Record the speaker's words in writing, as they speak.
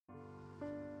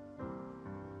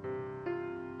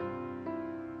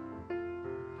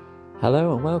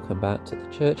Hello and welcome back to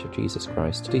the Church of Jesus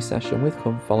Christ study session with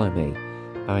Come Follow Me.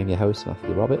 I'm your host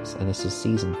Matthew Roberts and this is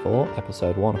Season 4,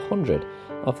 Episode 100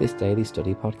 of this daily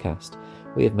study podcast.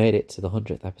 We have made it to the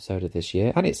 100th episode of this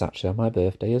year and it's actually on my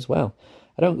birthday as well.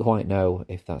 I don't quite know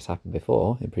if that's happened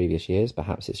before in previous years,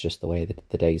 perhaps it's just the way that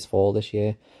the days fall this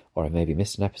year, or I maybe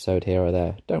missed an episode here or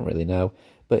there, don't really know.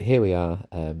 But here we are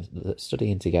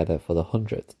studying together for the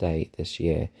 100th day this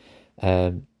year.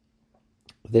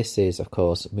 This is, of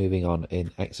course, moving on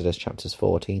in Exodus chapters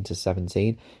 14 to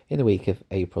 17 in the week of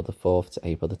April the 4th to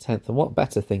April the 10th. And what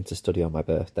better thing to study on my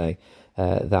birthday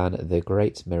than the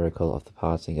great miracle of the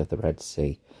parting of the Red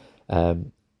Sea?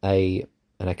 An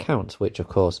account which, of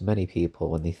course, many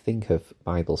people, when they think of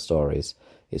Bible stories,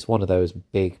 it's one of those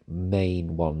big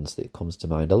main ones that comes to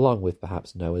mind, along with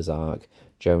perhaps Noah's Ark,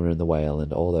 Jonah and the whale,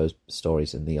 and all those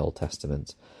stories in the Old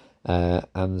Testament.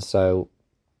 And so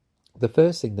the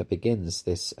first thing that begins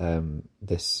this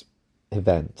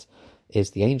event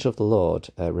is the angel of the Lord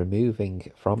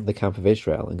removing from the camp of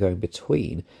Israel and going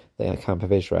between the camp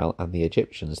of Israel and the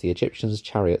Egyptians. The Egyptians'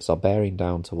 chariots are bearing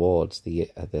down towards the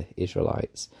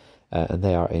Israelites, and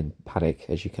they are in panic,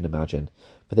 as you can imagine.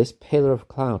 But this pillar of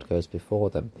cloud goes before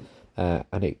them,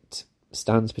 and it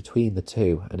stands between the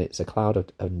two, and it's a cloud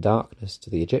of darkness to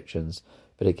the Egyptians,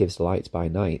 but it gives light by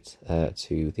night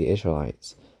to the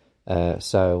Israelites.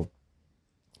 So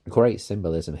great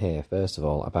symbolism here, first of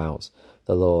all, about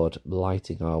the Lord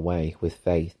lighting our way with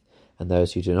faith, and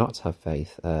those who do not have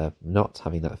faith, not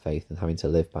having that faith and having to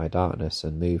live by darkness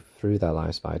and move through their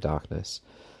lives by darkness.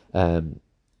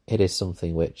 It is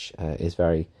something which is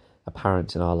very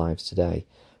apparent in our lives today.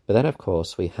 But then, of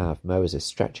course, we have Moses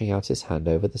stretching out his hand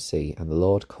over the sea, and the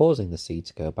Lord causing the sea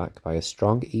to go back by a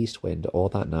strong east wind all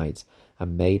that night,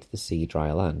 and made the sea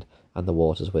dry land, and the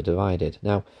waters were divided.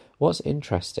 Now, what's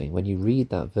interesting, when you read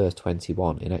that verse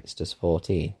 21 in Exodus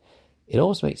 14, it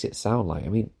almost makes it sound like,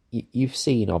 you've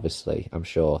seen, obviously, I'm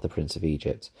sure, The Prince of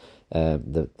Egypt,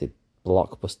 the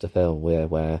blockbuster film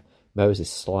where Moses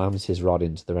slams his rod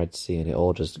into the Red Sea and it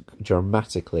all just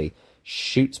dramatically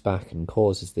shoots back and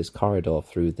causes this corridor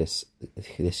through this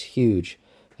huge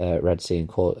Red Sea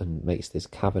and makes this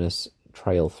cavernous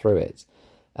trail through it.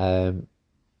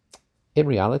 In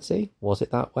reality, was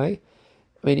it that way?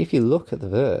 If you look at the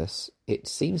verse, it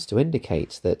seems to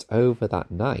indicate that over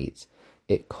that night,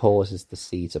 it causes the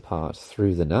sea to part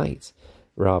through the night,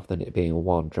 rather than it being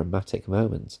one dramatic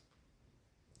moment.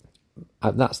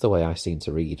 And that's the way I seem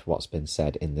to read what's been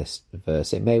said in this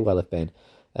verse. It may well have been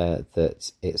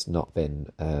that it's not been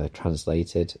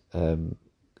translated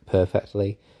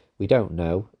perfectly. We don't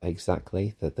know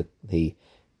exactly the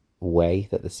way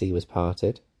that the sea was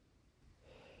parted.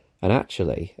 And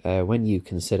actually, when you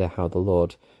consider how the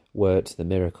Lord worked the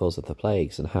miracles of the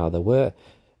plagues and how there were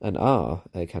and are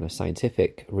kind of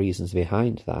scientific reasons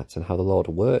behind that and how the Lord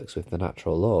works with the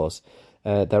natural laws,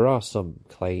 there are some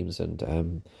claims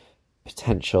and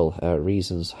potential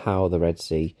reasons how the Red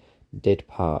Sea did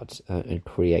part and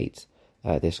create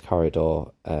this corridor.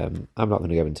 I'm not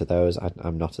going to go into those.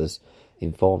 I'm not as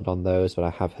informed on those, but I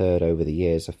have heard over the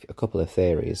years a couple of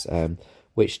theories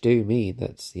which do mean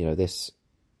that this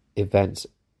event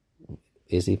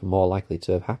is even more likely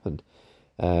to have happened.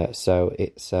 So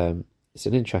it's an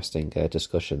interesting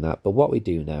discussion that. But what we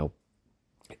do know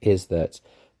is that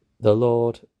the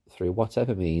Lord, through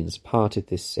whatever means, parted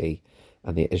this sea,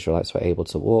 and the Israelites were able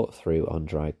to walk through on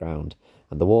dry ground,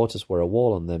 and the waters were a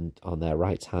wall on them on their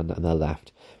right hand and their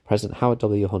left. President Howard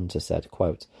W. Hunter said,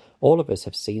 quote, "All of us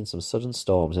have seen some sudden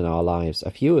storms in our lives.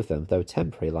 A few of them, though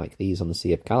temporary like these on the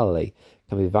Sea of Galilee,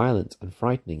 can be violent and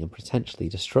frightening and potentially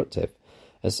destructive.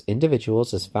 As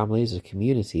individuals, as families, as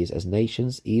communities, as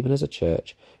nations, even as a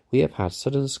church, we have had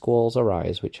sudden squalls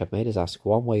arise which have made us ask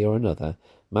one way or another,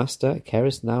 Master,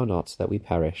 carest thou not that we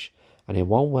perish? And in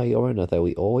one way or another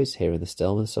we always hear in the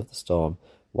stillness of the storm,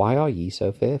 Why are ye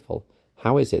so fearful?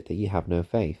 How is it that ye have no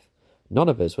faith?" None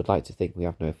of us would like to think we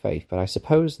have no faith, but I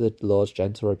suppose the Lord's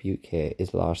gentle rebuke here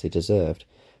is largely deserved.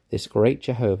 This great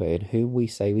Jehovah in whom we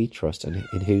say we trust and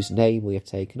in whose name we have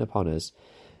taken upon us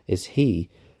is he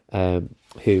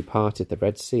who parted the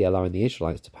Red Sea, allowing the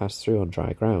Israelites to pass through on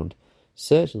dry ground.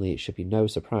 Certainly it should be no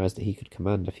surprise that he could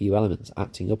command a few elements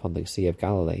acting up on the Sea of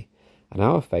Galilee, and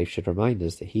our faith should remind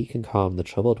us that he can calm the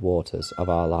troubled waters of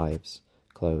our lives.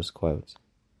 Close quote.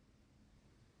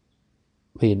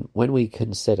 When we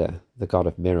consider the God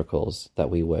of miracles that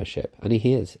we worship, and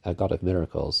he is a God of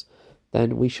miracles,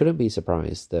 then we shouldn't be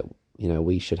surprised that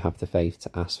we should have the faith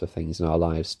to ask for things in our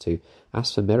lives, to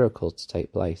ask for miracles to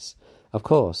take place. Of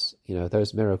course,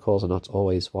 those miracles are not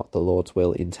always what the Lord's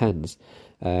will intends,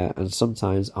 and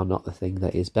sometimes are not the thing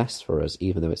that is best for us,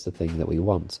 even though it's the thing that we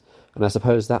want. And I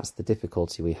suppose that's the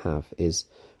difficulty we have, is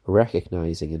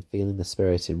recognizing and feeling the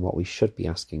Spirit in what we should be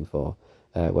asking for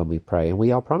when we pray. And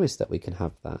we are promised that we can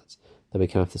have that we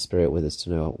can have the Spirit with us to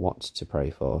know what to pray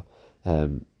for.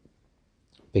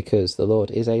 Because the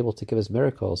Lord is able to give us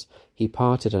miracles. He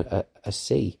parted a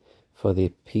sea for the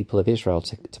people of Israel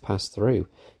to pass through.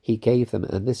 He gave them,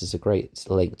 and this is a great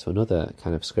link to another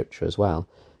kind of scripture as well,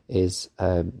 is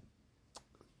 1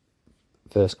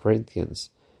 Corinthians,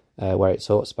 where it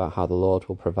talks about how the Lord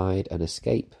will provide an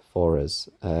escape for us,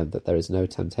 that there is no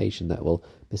temptation that will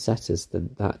beset us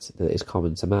that is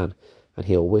common to man, and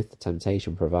he'll with the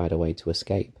temptation provide a way to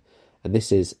escape. And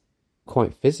this is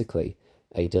quite physically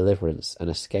a deliverance, an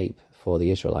escape for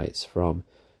the Israelites from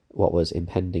what was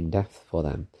impending death for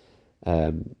them.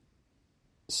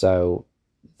 So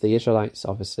the Israelites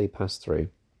obviously passed through,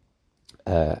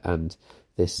 and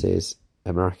this is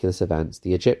a miraculous event.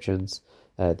 The Egyptians,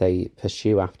 they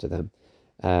pursue after them,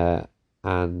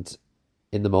 and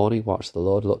in the morning watch the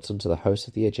Lord looked unto the host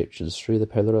of the Egyptians through the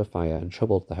pillar of fire, and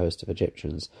troubled the host of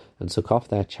Egyptians, and took off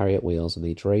their chariot wheels, and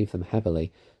they drave them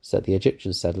heavily, so that the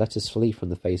Egyptians said, Let us flee from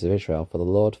the face of Israel, for the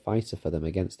Lord fighteth for them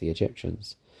against the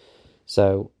Egyptians.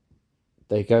 So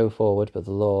they go forward, but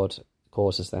the Lord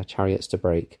causes their chariots to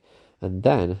break. And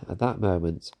then, at that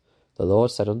moment, the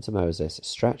Lord said unto Moses,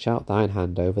 Stretch out thine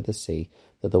hand over the sea,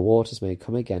 that the waters may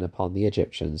come again upon the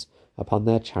Egyptians, upon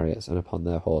their chariots, and upon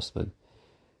their horsemen.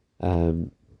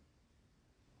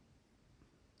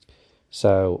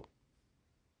 So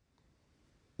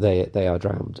they are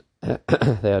drowned.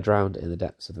 They are drowned in the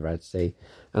depths of the Red Sea.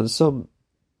 And some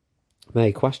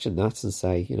may question that and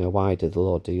say, why did the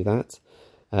Lord do that?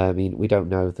 I mean, we don't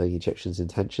know the Egyptians'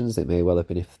 intentions. It may well have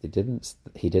been if he didn't,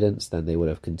 then they would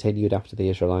have continued after the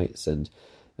Israelites, and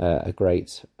a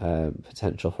great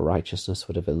potential for righteousness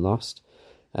would have been lost.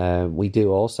 We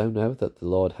do also know that the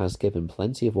Lord has given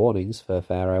plenty of warnings for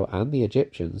Pharaoh and the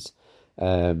Egyptians,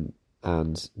 and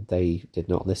they did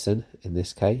not listen in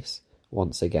this case,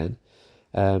 once again.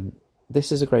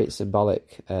 This is a great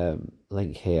symbolic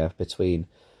link here between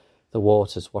the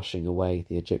waters washing away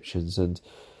the Egyptians and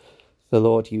the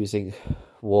Lord using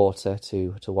water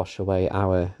to wash away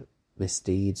our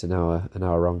misdeeds and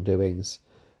our wrongdoings.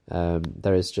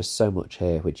 There is just so much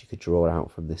here which you could draw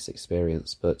out from this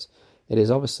experience, but it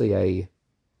is obviously a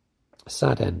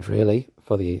sad end, really,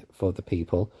 for the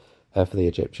people, for the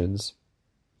Egyptians,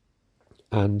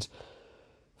 and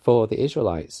for the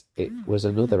Israelites. It was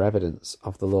another evidence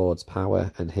of the Lord's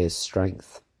power and his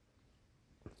strength,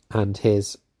 and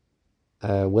his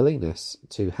willingness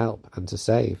to help and to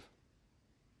save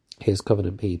his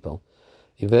covenant people.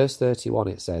 In verse 31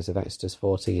 it says of Exodus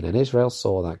 14, And Israel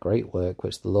saw that great work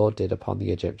which the Lord did upon the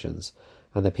Egyptians,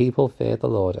 and the people feared the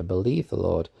Lord and believed the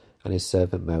Lord and his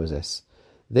servant Moses.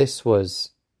 This was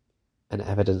an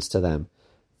evidence to them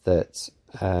that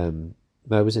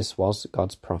Moses was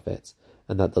God's prophet,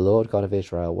 and that the Lord God of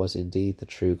Israel was indeed the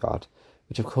true God,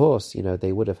 which of course,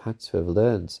 they would have had to have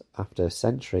learned after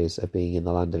centuries of being in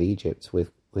the land of Egypt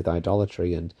with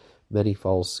idolatry and many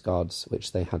false gods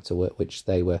which they had to work, which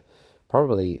they were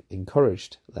probably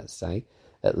encouraged, let's say,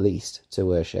 at least to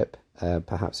worship,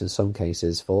 perhaps in some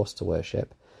cases forced to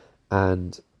worship.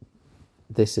 And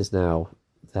this is now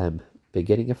them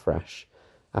beginning afresh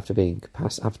after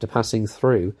passing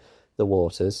through the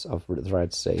waters of the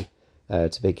Red Sea,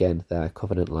 to begin their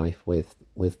covenant life with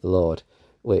the Lord,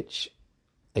 which,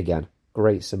 again,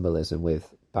 great symbolism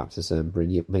with baptism,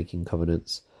 making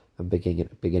covenants, and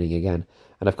beginning again.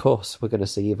 And of course, we're going to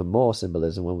see even more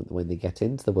symbolism when they get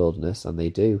into the wilderness, and they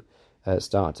do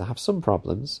start to have some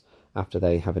problems after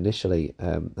they have initially,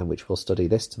 and which we'll study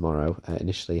this tomorrow,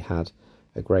 initially had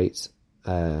a great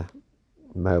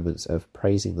moments of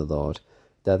praising the Lord.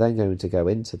 They're then going to go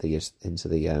into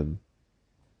the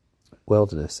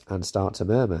wilderness and start to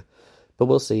murmur. But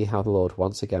we'll see how the Lord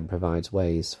once again provides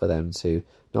ways for them to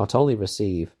not only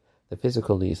receive the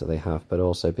physical needs that they have, but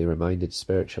also be reminded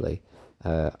spiritually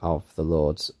of the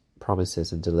Lord's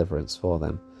promises and deliverance for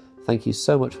them. Thank you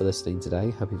so much for listening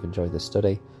today. Hope you've enjoyed this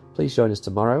study. Please join us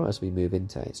tomorrow as we move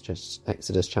into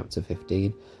Exodus chapter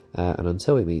 15. And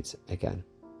until we meet again.